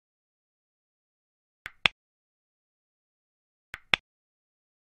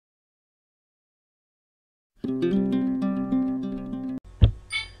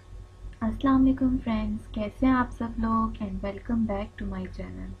अस्सलाम वालेकुम फ्रेंड्स, कैसे हैं आप सब लोग and welcome back to my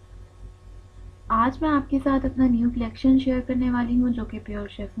channel. आज मैं आपके साथ अपना न्यू कलेक्शन शेयर करने वाली हूँ जो कि प्योर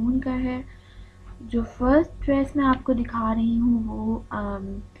शिफॉन का है। जो फर्स्ट ड्रेस मैं आपको दिखा रही हूँ वो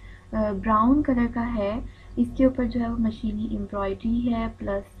ब्राउन कलर का है। इसके ऊपर जो है वो मशीनी एम्ब्रॉयडरी है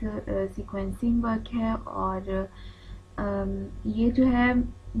प्लस सीक्वेंसिंग वर्क है और ये जो है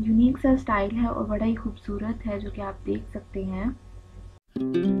यूनिक सा स्टाइल है और बड़ा ही खूबसूरत है जो कि आप देख सकते हैं।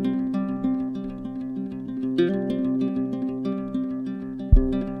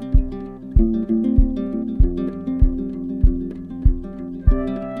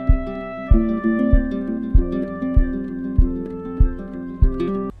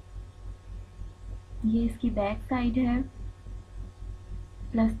 ये इसकी बैक साइड है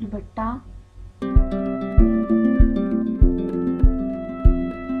प्लस दुपट्टा।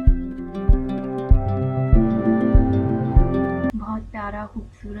 बहुत प्यारा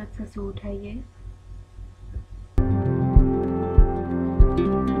खूबसूरत सा सूट है ये।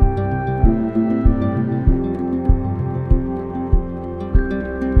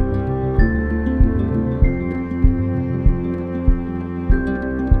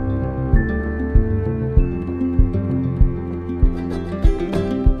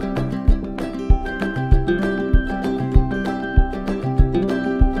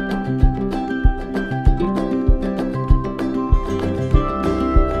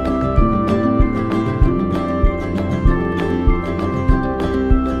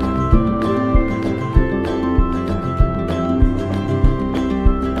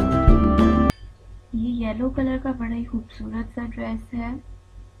 येलो कलर का बड़ा ही खूबसूरत सा ड्रेस है।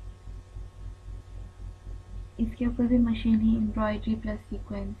 इसके ऊपर भी मशीनी एम्ब्रॉयडरी प्लस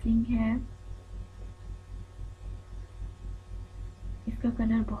सीक्वेंसिंग है। इसका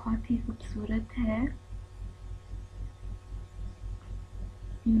कलर बहुत ही खूबसूरत है,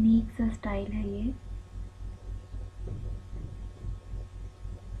 यूनिक सा स्टाइल है ये।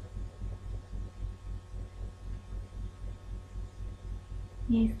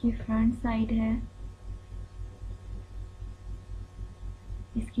 ये इसकी फ्रंट साइड है।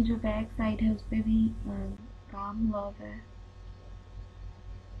 इसकी जो बैक साइड है उस पर भी काम हुआ है।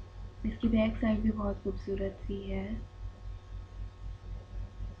 इसकी बैक साइड भी बहुत खूबसूरत सी है।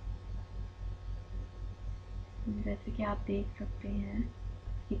 जैसे कि आप देख सकते हैं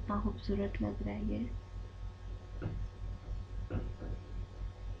कितना खूबसूरत लग रहा है ये।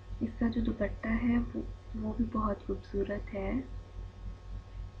 इसका जो दुपट्टा है वो भी बहुत खूबसूरत है।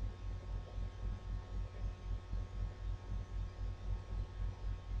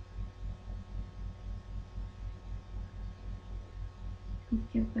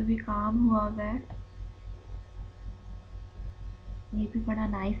 इसके ऊपर भी काम हुआ है। ये भी बड़ा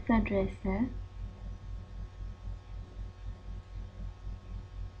नाइस सा ड्रेस है।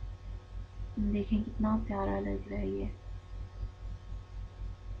 देखें कितना प्यारा लग रहा है ये।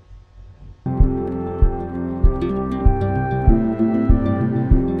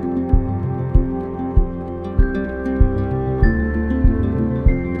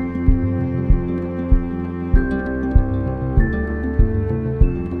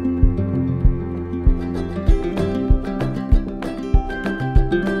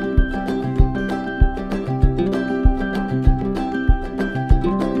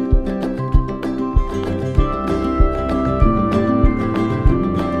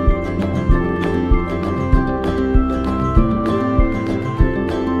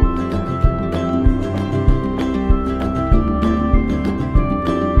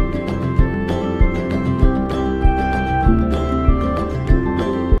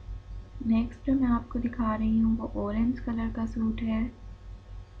 नेक्स्ट जो मैं आपको दिखा रही हूँ वो ऑरेंज कलर का सूट है।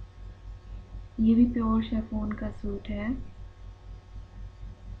 ये भी प्योर शिफॉन का सूट है।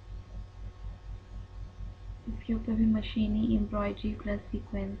 इसके ऊपर भी मशीनी एम्ब्रॉयडरी प्लस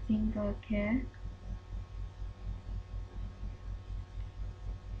सीक्वेंसिंग वर्क है।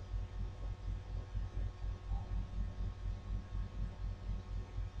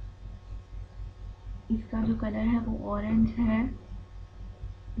 इसका जो कलर है वो ऑरेंज है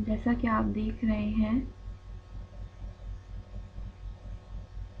जैसा कि आप देख रहे हैं।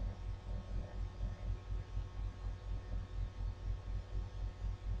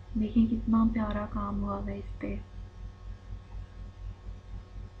 देखिए कितना प्यारा काम हुआ है इस पे।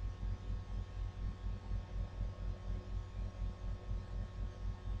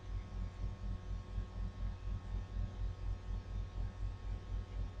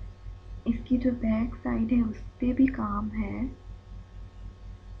 इसकी जो बैक साइड है उस पे भी काम है।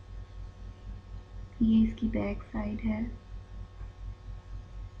 ये इसकी बैक साइड है।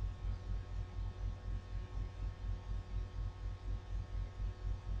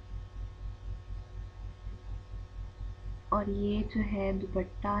 और ये जो है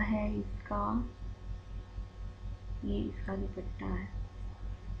दुपट्टा है इसका, ये इसका दुपट्टा है।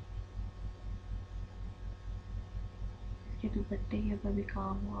 इसके दुपट्टे के ऊपर भी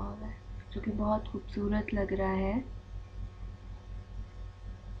काम हुआ हुआ है जो कि बहुत खूबसूरत लग रहा है।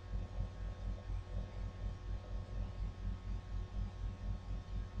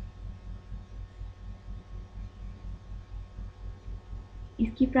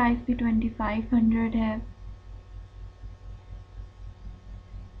 इसकी प्राइस भी 2500 है।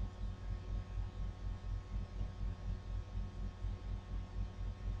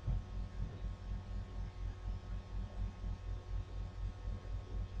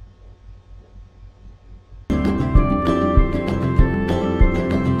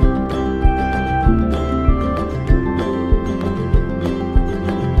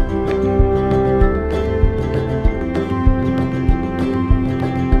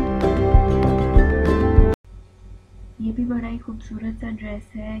 ये भी बड़ा ही खूबसूरत सा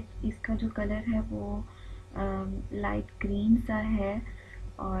ड्रेस है। इसका जो कलर है वो लाइट ग्रीन सा है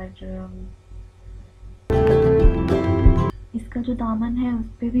और इसका जो दामन है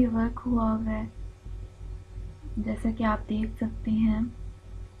उस पे भी वर्क हुआ हुआ है जैसा कि आप देख सकते हैं।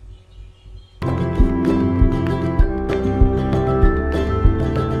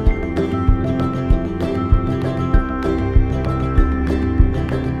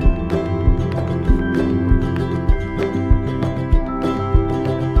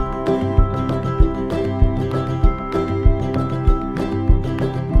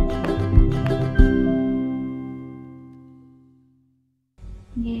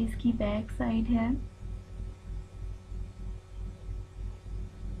 ये इसकी बैक साइड है,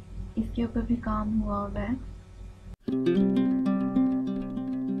 इसके ऊपर भी काम हुआ हुआ है।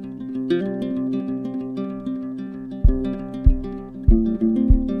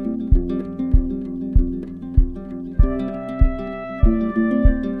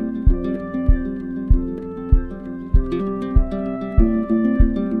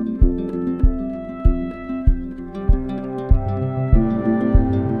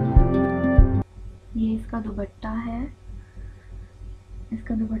 ये इसका दुपट्टा है,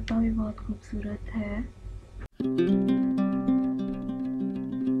 इसका दुपट्टा भी बहुत खूबसूरत है।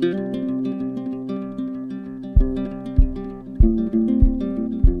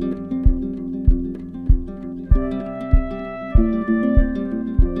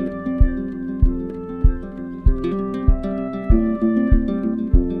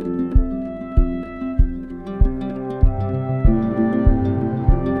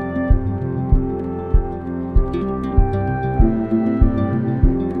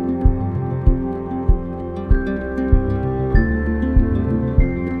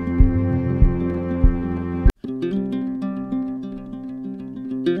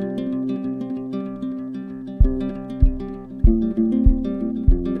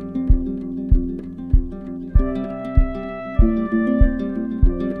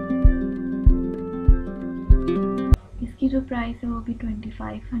 इसकी जो प्राइस है वो भी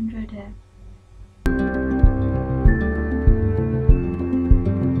 2500 है।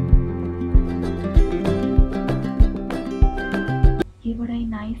 ये बड़ा ही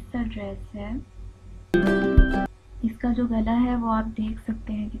नाइस सा ड्रेस है। इसका जो गला है वो आप देख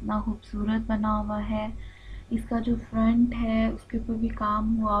सकते हैं कितना खूबसूरत बना हुआ है। इसका जो फ्रंट है उसके ऊपर भी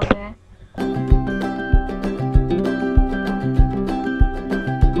काम हुआ हुआ है।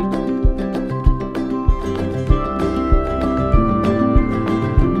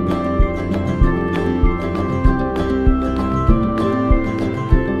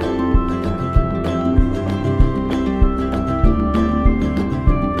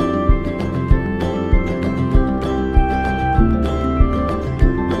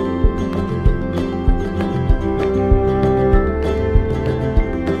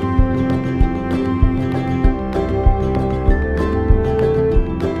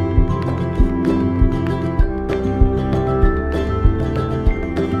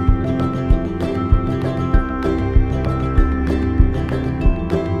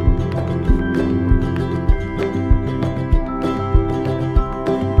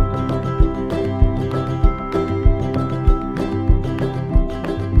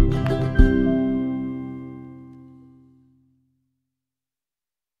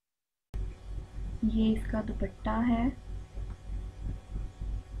 ये इसका दुपट्टा है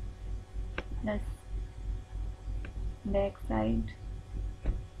प्लस बैक साइड।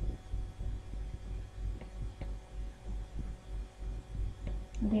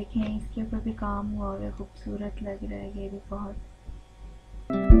 देखें इसके ऊपर भी काम हुआ है, खूबसूरत लग रहा है ये भी बहुत।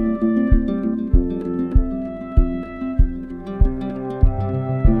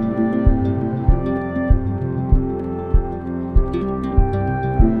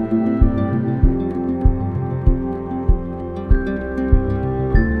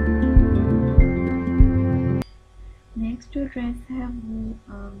 ड्रेस है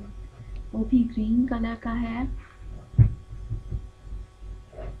वो भी ग्रीन कलर का है।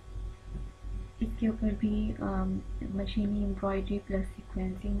 इसके ऊपर भी मशीनी एम्ब्रॉयडरी प्लस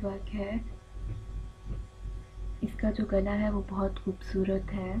सीक्वेंसिंग वर्क है। इसका जो गला है वो बहुत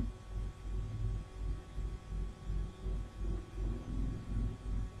खूबसूरत है।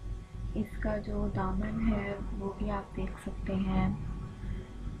 इसका जो दामन है वो भी आप देख सकते हैं,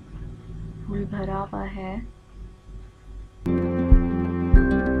 फुल भरा हुआ है।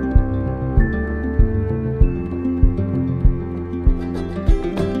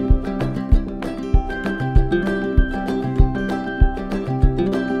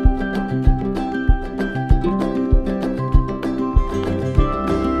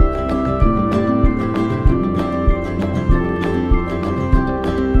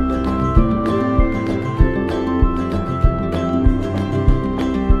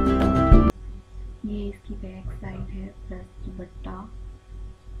 ये इसकी बैक साइड है प्लस दुपट्टा।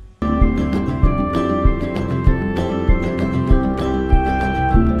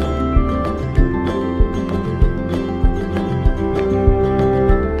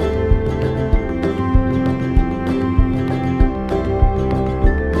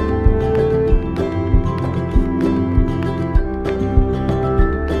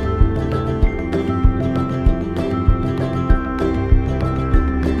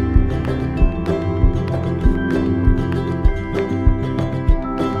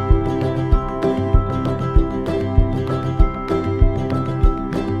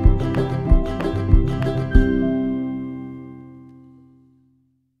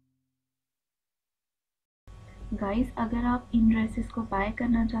 गाइस, अगर आप इन ड्रेसेस को बाय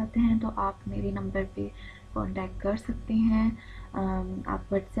करना चाहते हैं तो आप मेरे नंबर पे कांटेक्ट कर सकते हैं। आप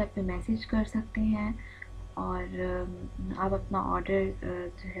व्हाट्सएप पे मैसेज कर सकते हैं और आप अपना ऑर्डर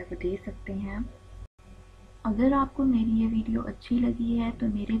जो है वो दे सकते हैं। अगर आपको मेरी ये वीडियो अच्छी लगी है तो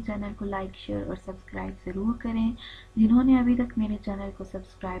मेरे चैनल को लाइक, शेयर और सब्सक्राइब ज़रूर करें। जिन्होंने अभी तक मेरे चैनल को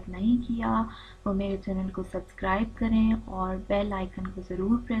सब्सक्राइब नहीं किया वो मेरे चैनल को सब्सक्राइब करें और बेल आइकन को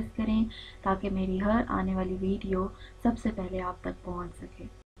ज़रूर प्रेस करें ताकि मेरी हर आने वाली वीडियो सबसे पहले आप तक पहुंच सके।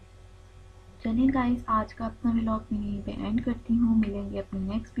 चलिए गाइस, आज का अपना व्लॉग मैं यहीं पे एंड करती हूँ। मिलेंगे अपनी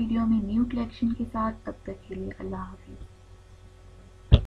नेक्स्ट वीडियो में न्यू कलेक्शन के साथ। तब तक के लिए अल्लाह हाफिज़।